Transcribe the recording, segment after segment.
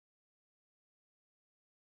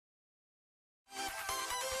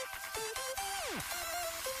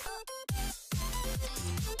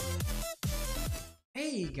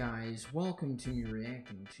Hey guys, welcome to me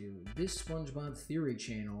reacting to this Spongebob theory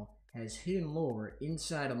channel has hidden lore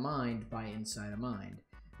inside a mind by inside a mind.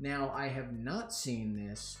 Now, I have not seen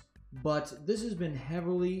this, but this has been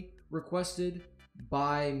heavily requested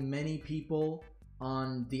by many people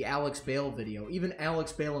on the Alex Bale video. Even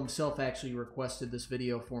Alex Bale himself actually requested this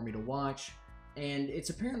video for me to watch, and it's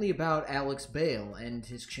apparently about Alex Bale and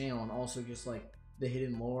his channel and also just like the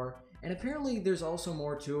hidden lore. And apparently there's also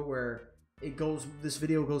more to it where this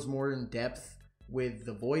video goes more in depth with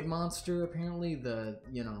the Void Monster, apparently, the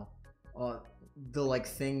like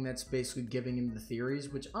thing that's basically giving him the theories,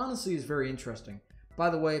 which honestly is very interesting. By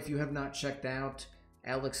the way, if you have not checked out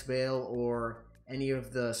Alex Bale or any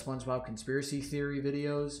of the SpongeBob conspiracy theory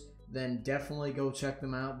videos, then definitely go check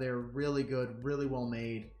them out. They're really good, really well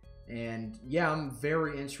made, and yeah, I'm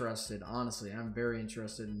very interested, honestly. I'm very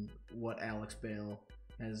interested in what Alex Bale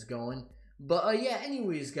has going. But yeah,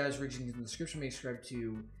 anyways, guys, reaching into the description, make subscribe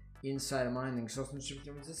to Inside of Mind. So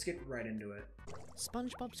let's get right into it.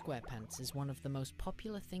 SpongeBob SquarePants is one of the most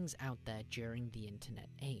popular things out there during the internet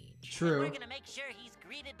age. True. And we're gonna make sure he's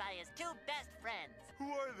greeted by his two best friends. Who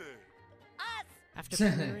are they? Us! After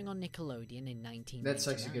premiering on Nickelodeon in 1999, That's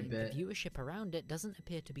such a good bit. the viewership around it doesn't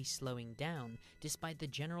appear to be slowing down, despite the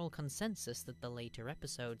general consensus that the later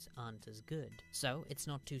episodes aren't as good. So, it's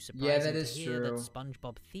not too surprising to hear that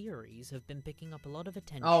SpongeBob theories have been picking up a lot of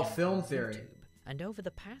attention on film theory. YouTube. And over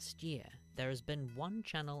the past year, there has been one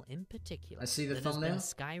channel in particular I see the that thumbnail.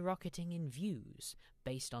 has been skyrocketing in views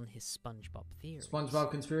based on his SpongeBob theories.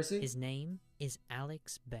 SpongeBob conspiracy? His name is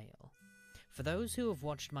Alex Bale. For those who have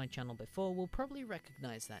watched my channel before will probably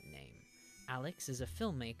recognize that name. Alex is a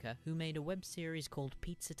filmmaker who made a web series called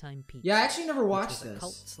Pizza Time Pizza. Yeah, I actually never watched which was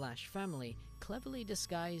this. A cult/family cleverly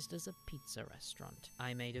disguised as a pizza restaurant.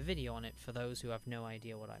 I made a video on it for those who have no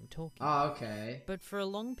idea what I'm talking about. Oh, okay. But for a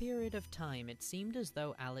long period of time, it seemed as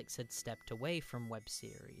though Alex had stepped away from web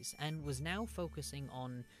series and was now focusing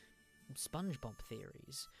on SpongeBob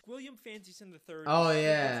theories. William Fancyson III Oh, is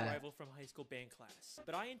yeah. his rival from high school band class,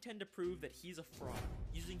 but I intend to prove that he's a fraud,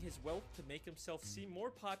 using his wealth to make himself seem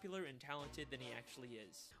more popular and talented than he actually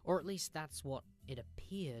is. Or at least that's what it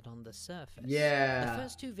appeared on the surface. Yeah. The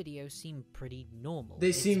first two videos seem pretty normal. They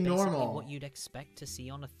It's seem basically normal. what you'd expect to see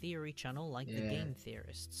on a theory channel like the Game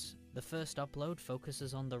Theorists. The first upload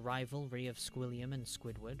focuses on the rivalry of Squilliam and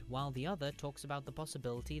Squidward, while the other talks about the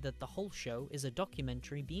possibility that the whole show is a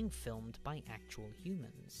documentary being filmed by actual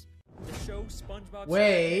humans. The show SpongeBob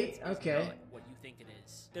Wait, SquarePants okay. is not what you think it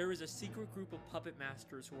is. There is a secret group of puppet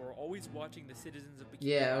masters who are always watching the citizens of Bikini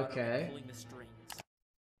Yeah, Bottom okay. and pulling the strings.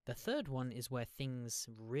 The third one is where things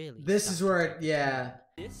really This start is to where take it, yeah.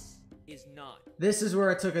 This is not. This is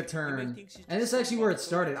where it took a turn. And this is actually where it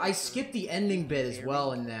started. I skipped the ending bit as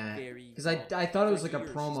well in that. Because I thought it was like a For years,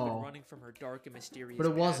 she's been promo. running from her dark and mysterious But it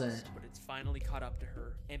past, wasn't. But it's finally caught up to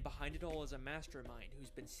her. And behind it all is a mastermind who's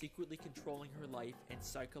been secretly controlling her life and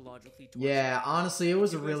psychologically torturing her. Yeah, honestly, it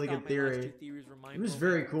was a If you guys really thought good my last theory. two theories were It was mind-blowing,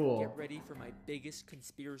 very cool. Get ready for my biggest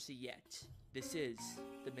conspiracy yet. This is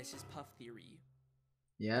the Mrs. Puff theory.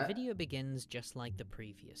 The Yeah. video begins just like the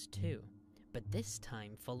previous two, but this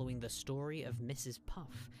time following the story of Mrs.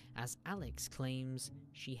 Puff, as Alex claims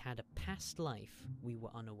she had a past life we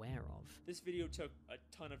were unaware of. This video took a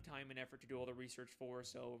ton of time and effort to do all the research for,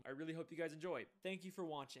 so I really hope you guys enjoy. Thank you for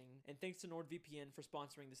watching, and thanks to NordVPN for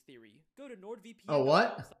sponsoring this theory. Go to NordVPN. Oh,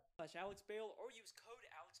 what? /AlexBale or use code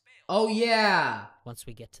AlexBale. Oh, yeah. Once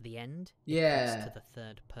we get to the end, it Yeah. cuts to the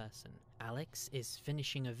third person. Alex is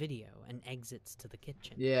finishing a video and exits to the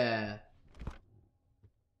kitchen. Yeah.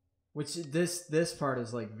 Which, this part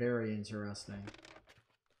is, like, very interesting.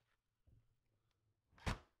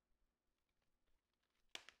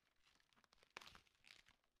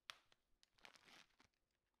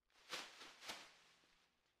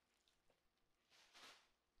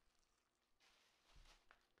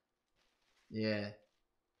 Yeah.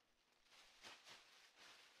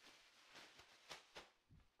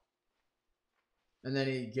 And then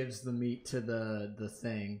he gives the meat to the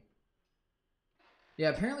thing. Yeah,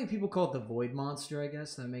 apparently people call it the Void Monster, I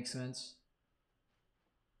guess. That makes sense.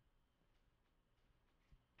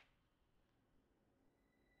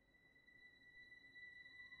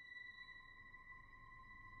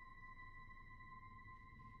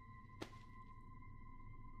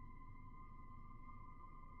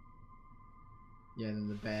 Yeah, and then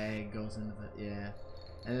the bag goes into the... Yeah.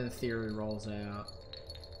 And then the theory rolls out.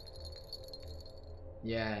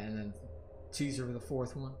 Yeah, and then teaser for the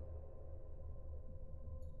fourth one.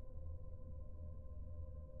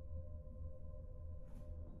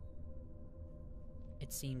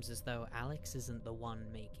 It seems as though Alex isn't the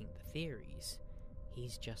one making the theories.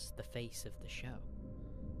 He's just the face of the show.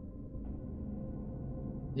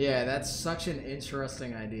 Yeah, that's such an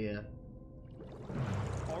interesting idea.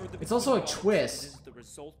 Are the It's also a bikini twist. Is the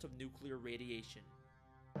result of nuclear radiation?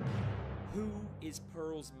 Who is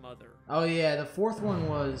Pearl's mother? Oh yeah, the fourth one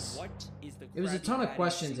was... What is the It was a Krabby ton of Patty's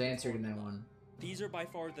questions secret answered in that formula? one. These are by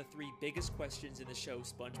far the 3 biggest questions in the show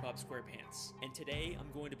SpongeBob SquarePants, and today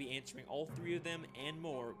I'm going to be answering all 3 of them and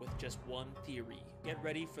more with just one theory. Get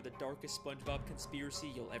ready for the darkest SpongeBob conspiracy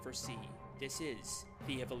you'll ever see. This is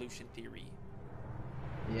the evolution theory.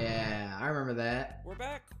 Yeah, I remember that. We're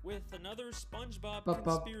back with another SpongeBob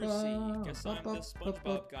conspiracy. Guess I'm the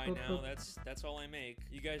SpongeBob guy now. That's all I make.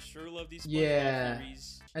 You guys sure love these SpongeBob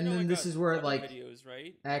theories. And you know, then I this got is where it other like videos,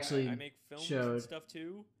 right? actually I make films showed. and stuff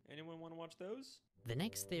too. Anyone want to watch those? The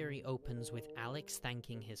next theory opens with Alex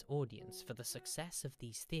thanking his audience for the success of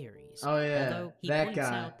these theories. Oh yeah, Although he that points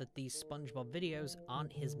guy. out that these SpongeBob videos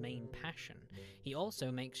aren't his main passion. He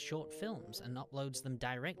also makes short films and uploads them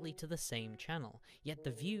directly to the same channel, yet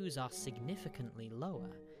the views are significantly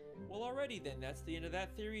lower. Well, alrighty then. That's the end of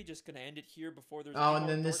that theory. Just gonna end it here before there's. Oh, any and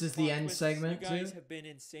more then this dark is the plot end twists. segment, You guys too? have been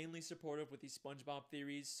insanely supportive with these SpongeBob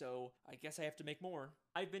theories, so I guess I have to make more.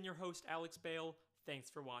 I've been your host, Alex Bale.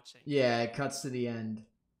 Thanks for watching. Yeah, it cuts to the end.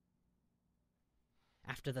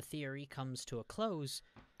 After the theory comes to a close,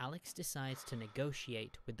 Alex decides to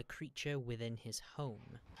negotiate with the creature within his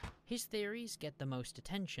home. His theories get the most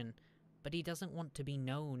attention, but he doesn't want to be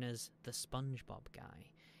known as the SpongeBob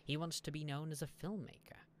guy. He wants to be known as a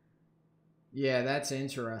filmmaker. Yeah, that's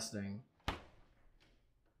interesting.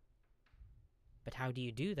 But how do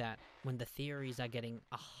you do that when the theories are getting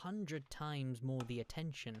 100 times more the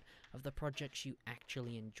attention of the projects you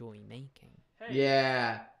actually enjoy making? Hey,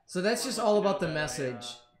 Yeah. So that's just all about the message.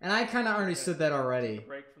 And I kind of understood that already.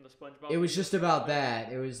 break from the SpongeBob. It was just about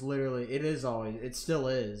that. It was literally, it still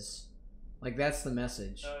is. Like, that's the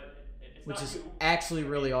message. It's Which not is you. actually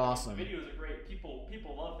really awesome. The videos are great. People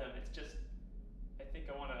love them. It's just, I think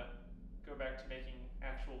I want to go back to making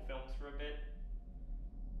actual films for a bit.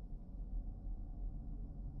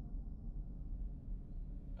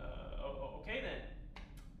 Okay then.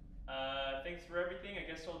 Thanks for everything.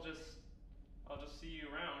 I guess I'll just see you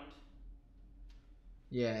around.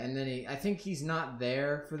 Yeah, and then I think he's not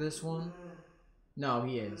there for this one. No,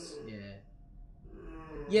 he is. Yeah.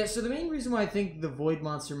 Yeah, so the main reason why I think the Void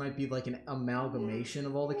Monster might be like an amalgamation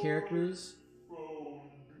of all the characters,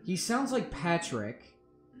 he sounds like Patrick,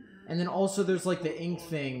 and then also there's like the ink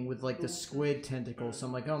thing with like the squid tentacles, so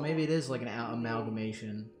I'm like, oh, maybe it is like an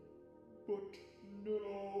amalgamation. But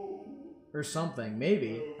no. Or something,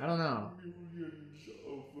 maybe. I don't know. Millions of views.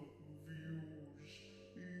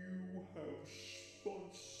 You have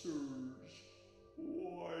sponsors.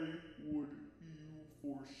 Why would you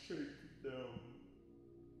forsake them?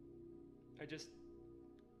 I just,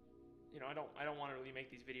 I don't want to really make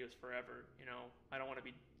these videos forever. I don't want to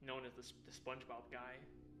be known as the SpongeBob guy.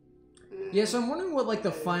 Yeah, so I'm wondering what like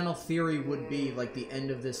the final theory would be, like the end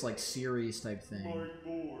of this like series type thing. My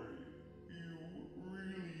boy, you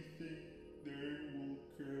really think they will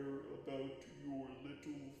care about your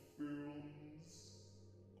little films?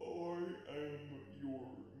 I am your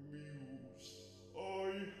muse. I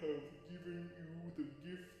have given you the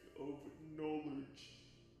gift of knowledge.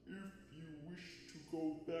 If you wish to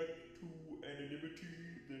go back to anonymity,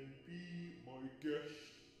 then be my guest.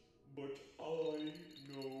 But I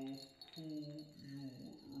know who you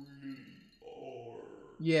really are.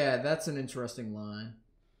 Yeah, that's an interesting line.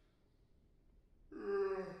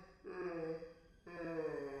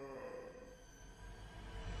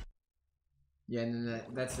 Yeah, and then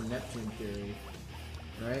that's the Neptune theory,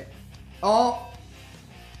 right? Oh!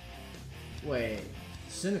 Wait.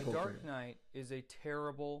 Cynical Dark Critic. Knight is a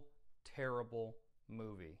terrible, terrible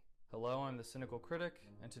movie. Hello, I'm the Cynical Critic,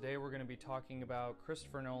 and today we're going to be talking about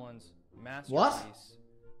Christopher Nolan's masterpiece,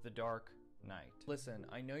 The Dark Knight. Listen,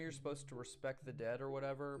 I know you're supposed to respect the dead or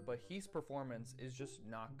whatever, but Heath's performance is just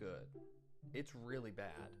not good. It's really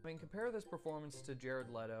bad. I mean, compare this performance to Jared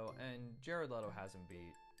Leto, and Jared Leto has him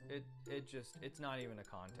beat. It's not even a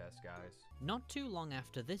contest, guys. Not too long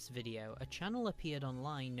after this video, a channel appeared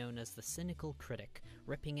online known as the Cynical Critic,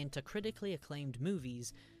 ripping into critically acclaimed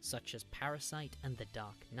movies such as Parasite and The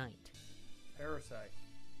Dark Knight. Parasite.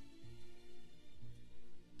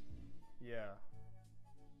 Yeah.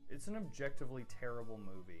 It's an objectively terrible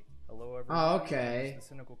movie. Hello everyone. Oh, okay. This is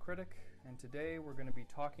the Cynical Critic, and today we're going to be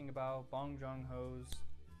talking about Bong Joon-ho's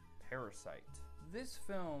Parasite. This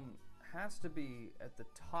film has to be at the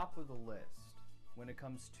top of the list when it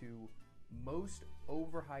comes to most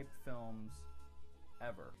overhyped films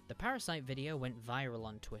ever. The Parasite video went viral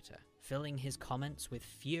on Twitter, filling his comments with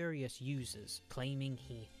furious users claiming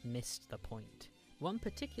he missed the point. One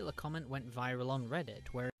particular comment went viral on Reddit,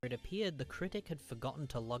 where it appeared the critic had forgotten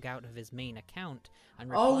to log out of his main account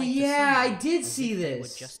and replied Oh to yeah, I someone did as see if they were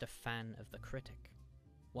this. just a fan of the critic.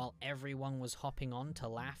 While everyone was hopping on to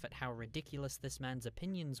laugh at how ridiculous this man's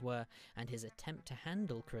opinions were and his attempt to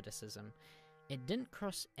handle criticism, it didn't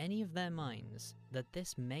cross any of their minds that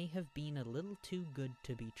this may have been a little too good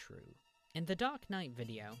to be true. In the Dark Knight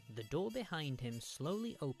video, the door behind him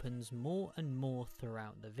slowly opens more and more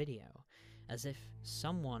throughout the video, as if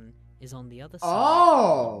someone is on the other side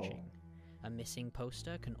watching. A missing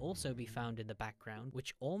poster can also be found in the background,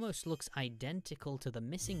 which almost looks identical to the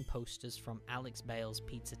missing posters from Alex Bale's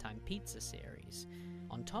Pizza Time Pizza series.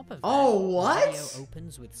 On top of that, the video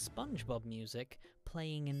opens with Spongebob music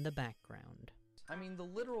playing in the background. I mean, the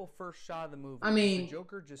literal first shot of the movie is the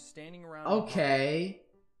Joker just standing around. Okay.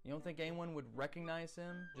 You don't think anyone would recognize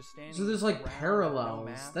him just standing? So there's like around parallels. with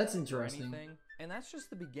no mask That's or interesting. anything? And that's just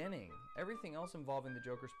the beginning. Everything else involving the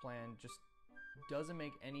Joker's plan just doesn't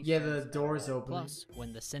make any sense. Yeah, the door's open. Plus,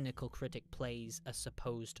 when the cynical critic plays a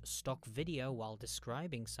supposed stock video while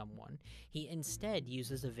describing someone, he instead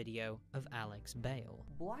uses a video of Alex Bale.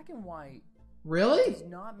 Black and white Really? does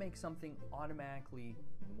not make something automatically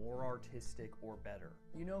more artistic or better.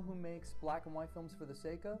 You know who makes black and white films for the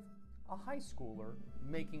sake of? A high schooler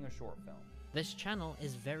making a short film. This channel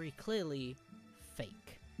is very clearly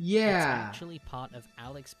fake. Yeah. It's actually part of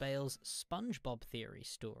Alex Bale's Spongebob theory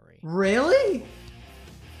story. Really?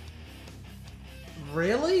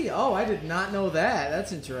 Really? Oh, I did not know that.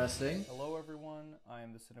 That's interesting. Hello everyone, I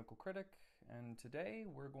am the Cynical Critic, and today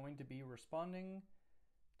we're going to be responding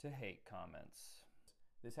to hate comments.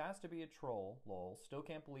 This has to be a troll, lol. Still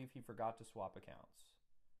can't believe he forgot to swap accounts.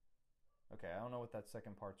 Okay, I don't know what that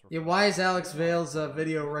second part's referring to. Yeah, why is Alex Vale's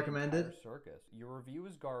video recommended? Circus. Your review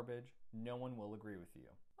is garbage. No one will agree with you.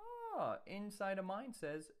 Ah, Inside of Mine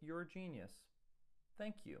says you're a genius.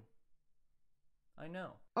 Thank you. I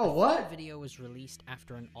know. Oh, what? The video was released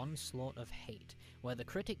after an onslaught of hate, where the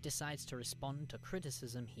critic decides to respond to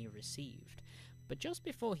criticism he received. But just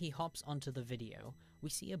before he hops onto the video, we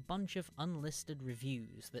see a bunch of unlisted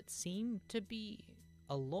reviews that seem to be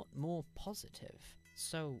a lot more positive.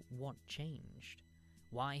 So what changed?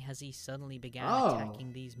 Why has he suddenly began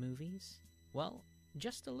attacking these movies? Well,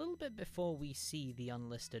 just a little bit before we see the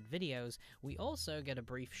unlisted videos, we also get a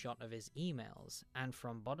brief shot of his emails, and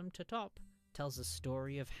from bottom to top, tells a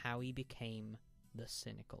story of how he became the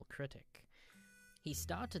Cynical Critic. He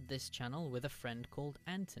started this channel with a friend called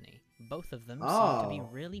Anthony. Both of them seem to be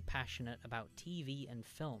really passionate about TV and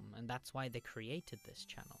film, and that's why they created this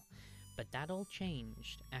channel. But that all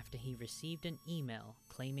changed after he received an email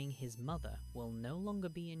claiming his mother will no longer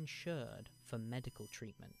be insured for medical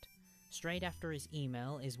treatment. Straight after his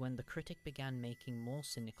email is when the critic began making more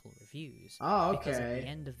cynical reviews. Oh, Because at okay. the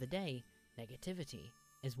end of the day, negativity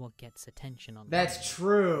is what gets attention on. That's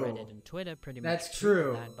true. Reddit and Twitter pretty much That's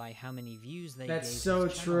prove true. that by how many views they That's gave so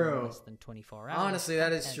his channel in true. less than 24 hours. Honestly,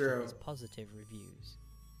 that is compared to true. his positive reviews.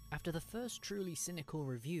 After the first truly cynical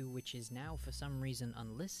review, which is now for some reason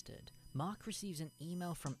unlisted, Mark receives an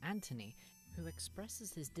email from Anthony, who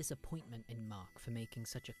expresses his disappointment in Mark for making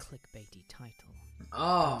such a clickbaity title.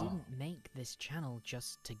 He didn't make this channel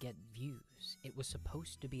just to get views. It was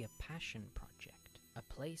supposed to be a passion project, a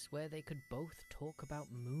place where they could both talk about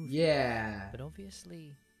movies. Yeah. But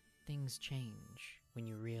obviously, things change when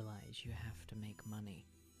you realize you have to make money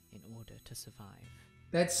in order to survive.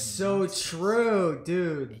 That's And so Mark's true,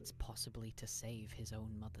 dude. It's possibly to save his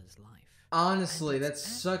own mother's life. Honestly, And that's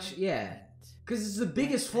it's at such, that yeah. point Because it's the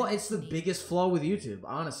biggest flaw. It's the biggest flaw with YouTube,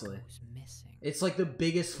 honestly. goes missing. It's like the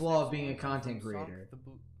biggest flaw of being a content creator.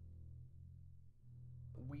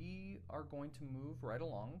 We are going to move right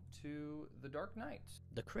along to The Dark Knight.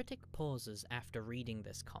 The critic pauses after reading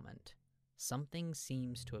this comment. Something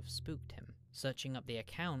seems to have spooked him. Searching up the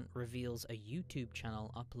account reveals a YouTube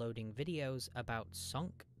channel uploading videos about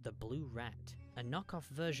Sonic the Blue Rat, a knockoff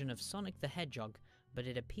version of Sonic the Hedgehog, but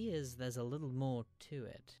it appears there's a little more to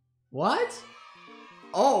it. What?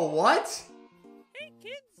 Oh, what? Hey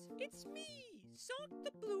kids, it's me, Sonic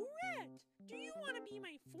the Blue Rat. Do you want to be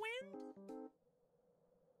my friend?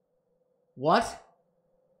 What?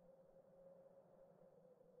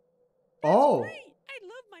 That's Oh. great. I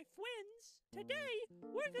love my friends. Today,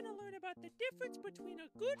 we're gonna learn about the difference between a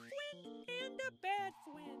good friend and a bad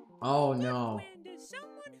friend. Oh, A good no. friend is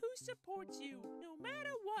someone who supports you, no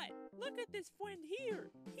matter what. Look at this friend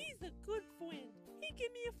here. He's a good friend. He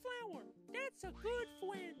gave me a flower. That's a good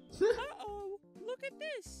friend. Uh-oh, look at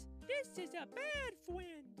this. This is a bad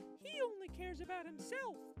friend. He only cares about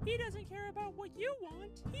himself. He doesn't care about what you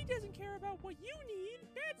want. He doesn't care about what you need.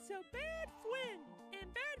 That's a bad friend.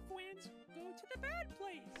 And bad friends go to the bad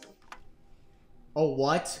place. Oh,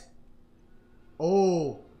 what?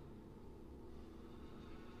 Oh.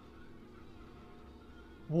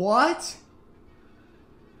 What?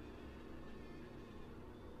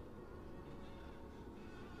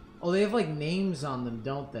 Oh, they have like names on them,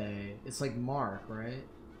 don't they? It's like Mark, right?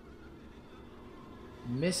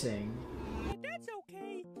 Missing. But that's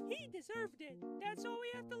okay. He deserved it. That's all we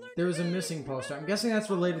have to learn. There was a today. missing poster. I'm guessing that's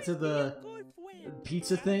related to the Good friend.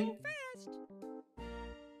 pizza Gotta thing? go fast.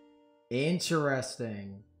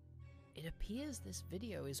 Interesting. It appears this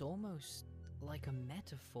video is almost like a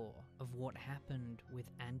metaphor of what happened with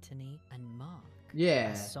Anthony and Mark.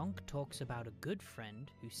 Yeah. As Sonk talks about a good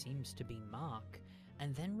friend who seems to be Mark,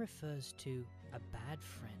 and then refers to a bad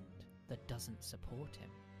friend that doesn't support him,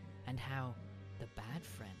 and how the bad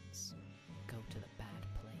friends go to the bad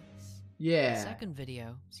place. Yeah. The second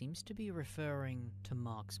video seems to be referring to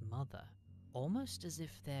Mark's mother, almost as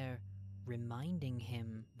if they're reminding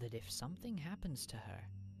him that if something happens to her,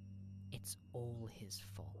 it's all his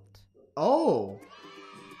fault. Oh.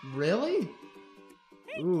 Really?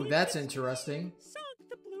 Hey, Ooh, kids, that's it's interesting. me, Sonk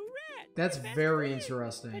the Blue Rat. That's Best very friend.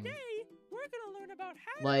 interesting. Today, we're gonna learn about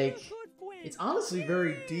how Like, to be a good friend. It's honestly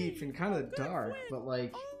very Yay! deep and kind A of good dark, friend but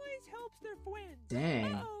like, always helps their friends.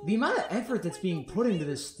 dang. Uh-oh, The amount of there's a effort that's friend being over put into here.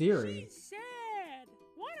 this theory. She's sad.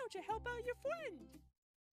 Why don't you help out your friend?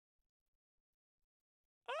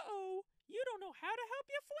 Uh-oh, you don't know how to help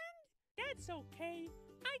your friend? That's okay.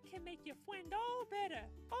 I can make your friend all better.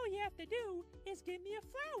 All you have to do is give me a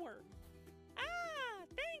flower. Ah,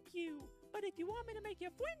 thank you. But if you want me to make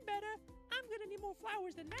your friend better, I'm gonna need more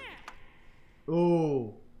flowers than that.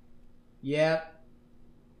 Ooh. Yep.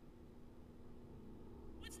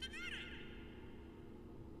 What's the matter?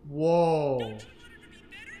 Whoa. Don't you want her to be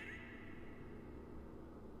better?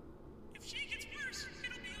 If she gets worse,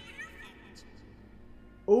 it'll be all your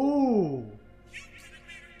fault. Ooh. You could have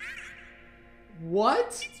made her better. What?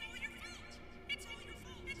 It's all your fault. It's all your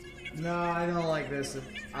fault. It's all your fault. No, I don't like this.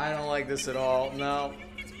 I don't like this at all. No.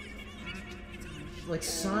 Like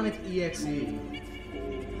Sonic EXE.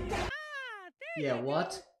 Ah, there Yeah, you what?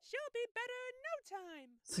 go. She'll be better in no time.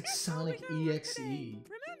 It's like That's all we Sonic gotta learn EXE. today.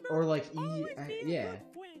 Remember, Or like always be a yeah. good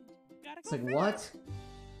friend. Gotta It's go like fast. what?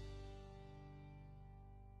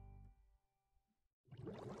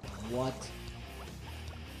 What?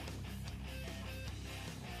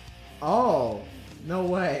 Oh, no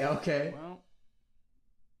way. Okay. Well,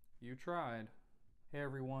 you tried. Hey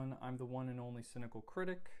everyone, I'm the one and only Cynical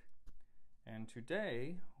Critic, and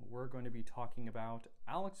today we're going to be talking about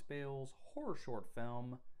Alex Bale's horror short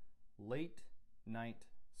film, Late Night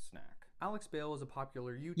Snack. Alex Bale is a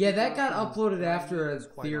popular YouTuber. Yeah, that got who, uploaded for after a years,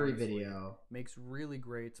 quite theory honestly, video. makes really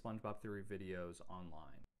great SpongeBob theory videos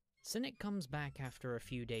online. Cynic comes back after a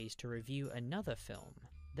few days to review another film,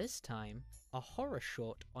 this time a horror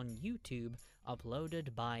short on YouTube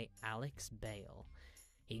uploaded by Alex Bale.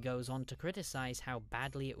 He goes on to criticize how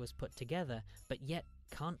badly it was put together, but yet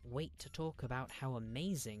can't wait to talk about how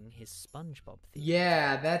amazing his SpongeBob theory.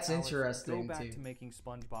 Yeah, that's Alex, interesting go back too. to making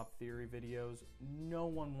SpongeBob theory videos. No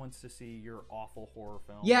one wants to see your awful horror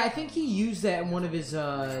film. Yeah, I think he used that in It's one a of his 3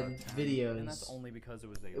 out of 10, videos. and that's only because it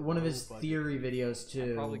was a One of his low-budget theory movie. videos I'd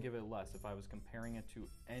too. probably give it less if I was comparing it to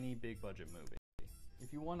any big budget movie.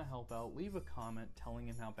 If you want to help out, leave a comment telling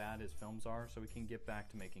him how bad his films are so we can get back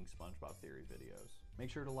to making SpongeBob theory videos. Make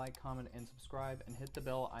sure to like, comment, and subscribe, and hit the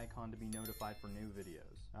bell icon to be notified for new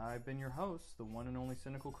videos. I've been your host, the one and only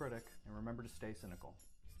Cynical Critic, and remember to stay cynical.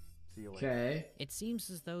 See you later. Okay. It seems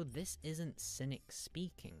as though this isn't Cynic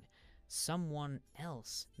speaking. Someone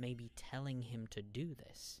else may be telling him to do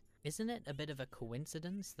this. Isn't it a bit of a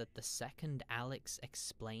coincidence that the second Alex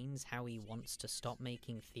explains how he wants to stop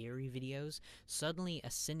making theory videos, suddenly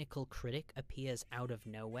a cynical critic appears out of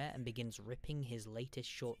nowhere and begins ripping his latest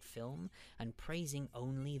short film and praising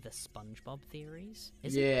only the SpongeBob theories?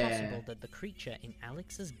 Is it possible that the creature in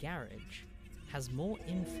Alex's garage has more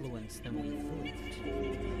influence than we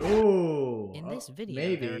thought? Ooh. In this video,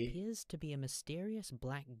 maybe. there appears to be a mysterious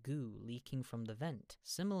black goo leaking from the vent,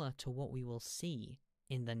 similar to what we will see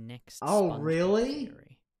in the next Oh, SpongeBob really?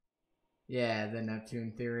 theory. Yeah, the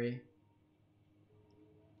Neptune theory.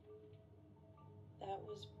 That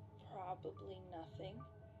was probably nothing.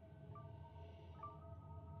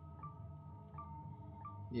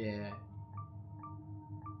 Yeah.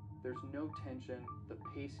 There's no tension, the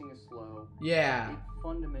pacing is slow. Yeah. It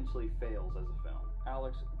fundamentally fails as a film.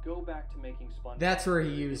 Alex, go back to making SpongeBob. That's where he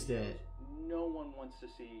theory used videos. it. No one wants to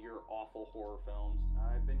see your awful horror films.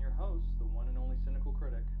 I've been your host, the one and only Cynical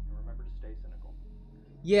Critic, and remember to stay cynical.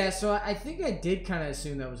 Yeah, so I think I did kind of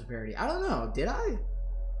assume that was a parody. I don't know. Did I?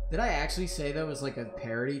 Did I actually say that was like a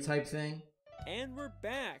parody type thing? And we're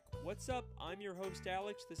back! What's up? I'm your host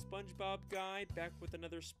Alex, the SpongeBob guy, back with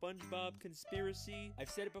another SpongeBob conspiracy. I've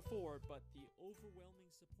said it before, but the overwhelming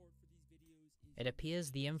support for these videos is... It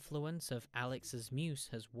appears the influence of Alex's muse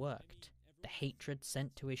has worked. The hatred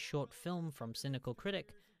sent to his short film from Cynical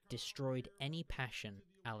Critic destroyed any passion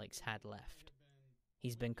Alex had left.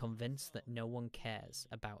 He's been convinced that no one cares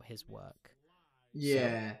about his work.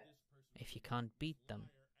 Yeah. So, if you can't beat them,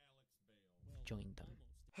 join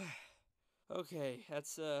them. Okay,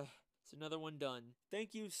 that's another one done.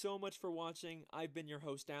 Thank you so much for watching. I've been your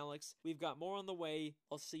host, Alex. We've got more on the way.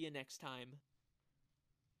 I'll see you next time.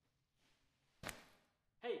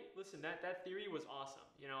 Hey, listen, that theory was awesome.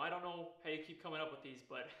 You know, I don't know how you keep coming up with these,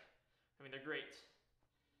 but, I mean, they're great.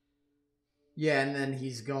 Yeah, and then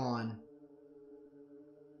he's gone.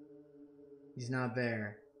 He's not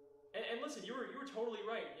there. And listen, you were totally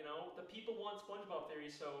right, you know? The people want SpongeBob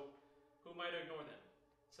theories, so who am I to ignore them?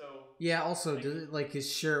 So... Yeah, also, like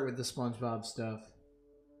his shirt with the SpongeBob stuff.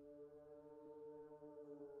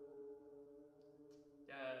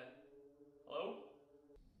 Hello?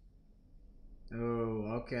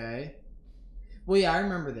 Oh, okay. Well, yeah, I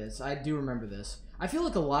remember this. I do remember this. I feel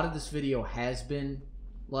like a lot of this video has been,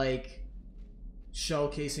 like,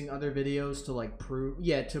 showcasing other videos to, like, prove...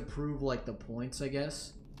 Yeah, to prove, like, the points, I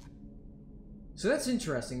guess. So that's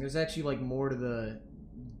interesting. There's actually, like, more to the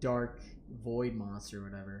dark void monster, or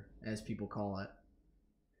whatever, as people call it.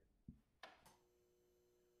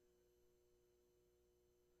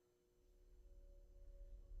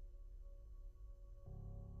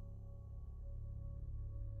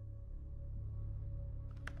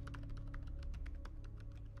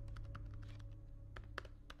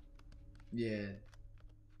 Yeah.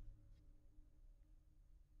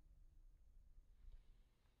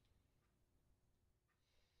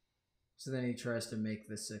 So then he tries to make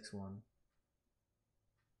the sixth one.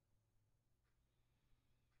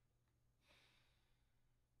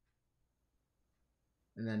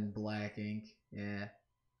 And then black ink. Yeah.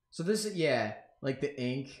 So this is, yeah, like the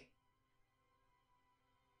ink.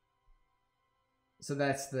 So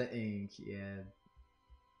that's the ink, yeah.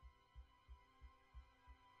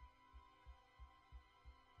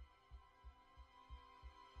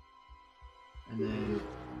 And then...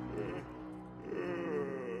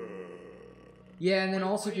 Yeah, and then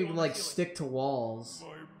also you could, like, stick to walls.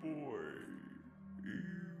 My boy, you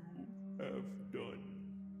have done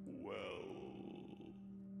well.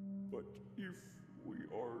 But if we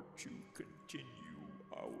are to continue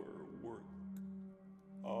our work,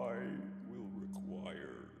 I will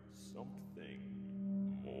require something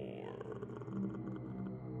more.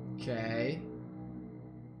 Okay.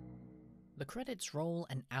 The credits roll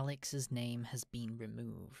and Alex's name has been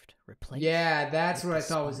removed, replaced. Yeah, that's with what I the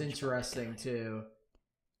thought was SpongeBob interesting, guy. too.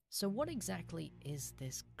 So what exactly is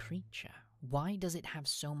this creature? Why does it have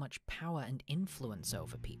so much power and influence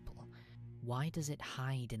over people? Why does it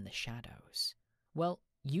hide in the shadows? Well,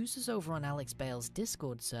 users over on Alex Bale's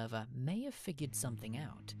Discord server may have figured something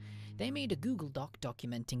out. They made a Google Doc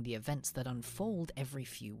documenting the events that unfold every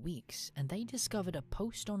few weeks, and they discovered a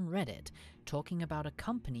post on Reddit talking about a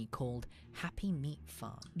company called Happy Meat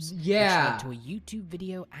Farms. Yeah. Which led to a YouTube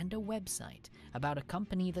video and a website about a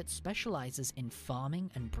company that specializes in farming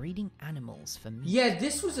and breeding animals for meat. Yeah,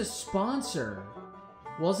 this was a sponsor,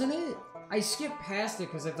 wasn't it? I skipped past it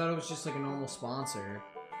because I thought it was just like a normal sponsor.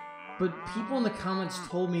 But people in the comments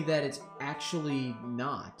told me that it's actually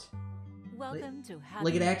not. Welcome to Happy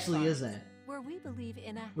Like it Meat actually Farms, isn't. where we believe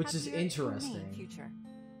in a Which is happier, interesting. humane future.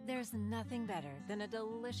 There's nothing better than a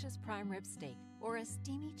delicious prime rib steak or a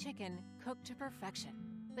steamy chicken cooked to perfection.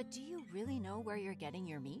 But do you really know where you're getting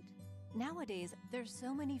your meat? Nowadays, there's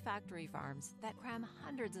so many factory farms that cram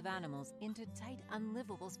hundreds of animals into tight,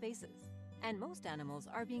 unlivable spaces. And most animals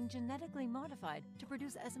are being genetically modified to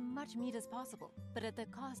produce as much meat as possible, but at the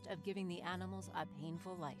cost of giving the animals a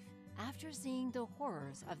painful life. After seeing the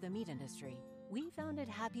horrors of the meat industry, we founded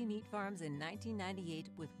Happy Meat Farms in 1998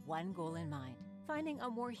 with one goal in mind: finding a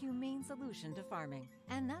more humane solution to farming.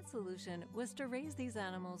 And that solution was to raise these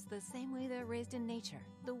animals the same way they're raised in nature,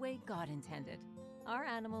 the way God intended. Our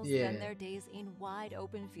animals spend their days in wide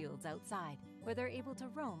open fields outside, where they're able to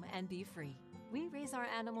roam and be free. We raise our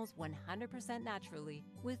animals 100% naturally,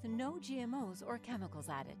 with no GMOs or chemicals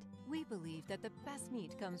added. We believe that the best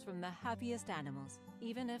meat comes from the happiest animals,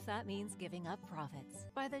 even if that means giving up profits.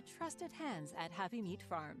 By the trusted hands at Happy Meat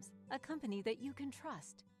Farms, a company that you can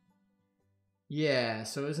trust. Yeah,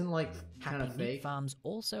 so isn't like kind Happy of Meat fake? Farms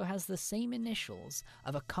also has the same initials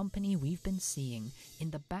of a company we've been seeing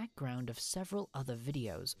in the background of several other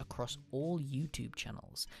videos across all YouTube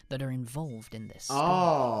channels that are involved in this story.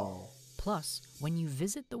 Oh. Plus, when you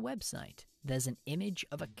visit the website, there's an image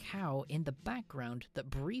of a cow in the background that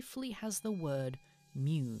briefly has the word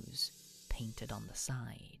Muse painted on the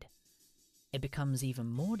side. It becomes even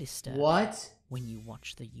more disturbing What? when you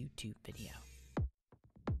watch the YouTube video.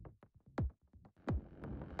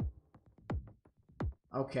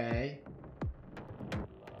 Okay.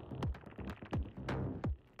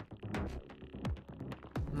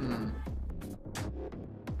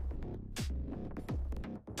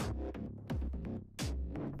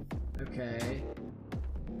 Okay.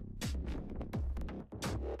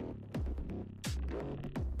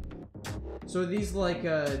 So are these like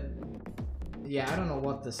yeah, I don't know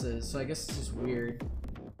what this is, so I guess it's just weird.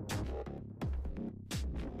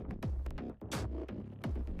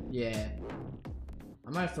 Yeah. I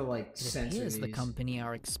might have to like It censor appears these. the company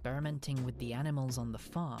are experimenting with the animals on the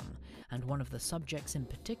farm, and one of the subjects in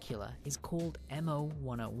particular is called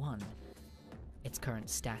MO-101. Its current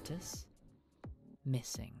status?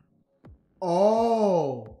 Missing.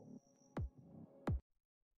 Oh!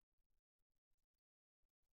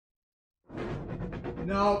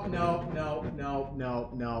 No, no, no, no, no,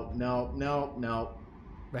 no, no, no, no.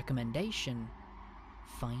 Recommendation: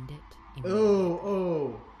 find it Oh, immediately.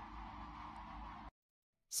 oh.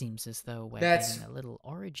 Seems as though we're That's- getting a little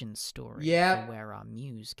origin story Yep. for where our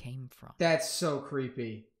muse came from. That's so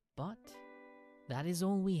creepy. But that is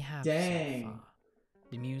all we have Dang. so far.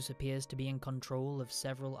 The muse appears to be in control of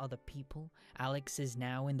several other people. Alex is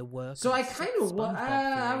now in the work So of I sixth kind of SpongeBob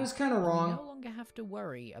I theory, was kind of and we wrong. no longer have to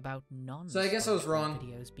worry about non. So I guess I was wrong.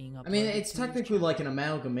 Videos being I mean, uploaded it's to his technically like an channel.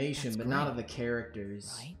 amalgamation, That's but not of great, the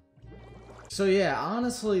characters. right? So yeah,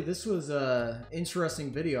 honestly, this was a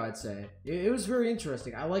interesting video, I'd say. It was very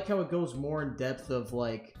interesting. I like how it goes more in depth of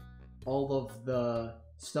like all of the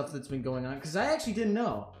stuff that's been going on, because I actually didn't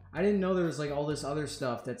know. I didn't know there was like all this other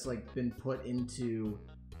stuff that's like been put into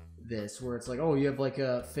this, where it's like, oh, you have like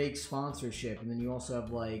a fake sponsorship, and then you also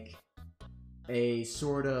have like a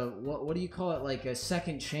sort of what do you call it, like a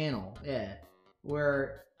second channel, yeah,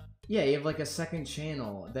 where yeah, you have like a second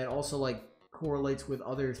channel that also like correlates with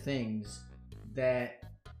other things that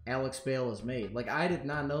Alex Bale has made. Like, I did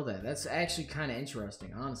not know that. That's actually kind of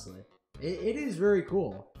interesting, honestly. It is very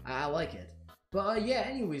cool. I like it. But yeah,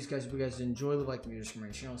 anyways, guys, if you guys enjoy, leave a like, subscribe to my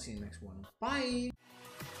channel. See you in the next one. Bye!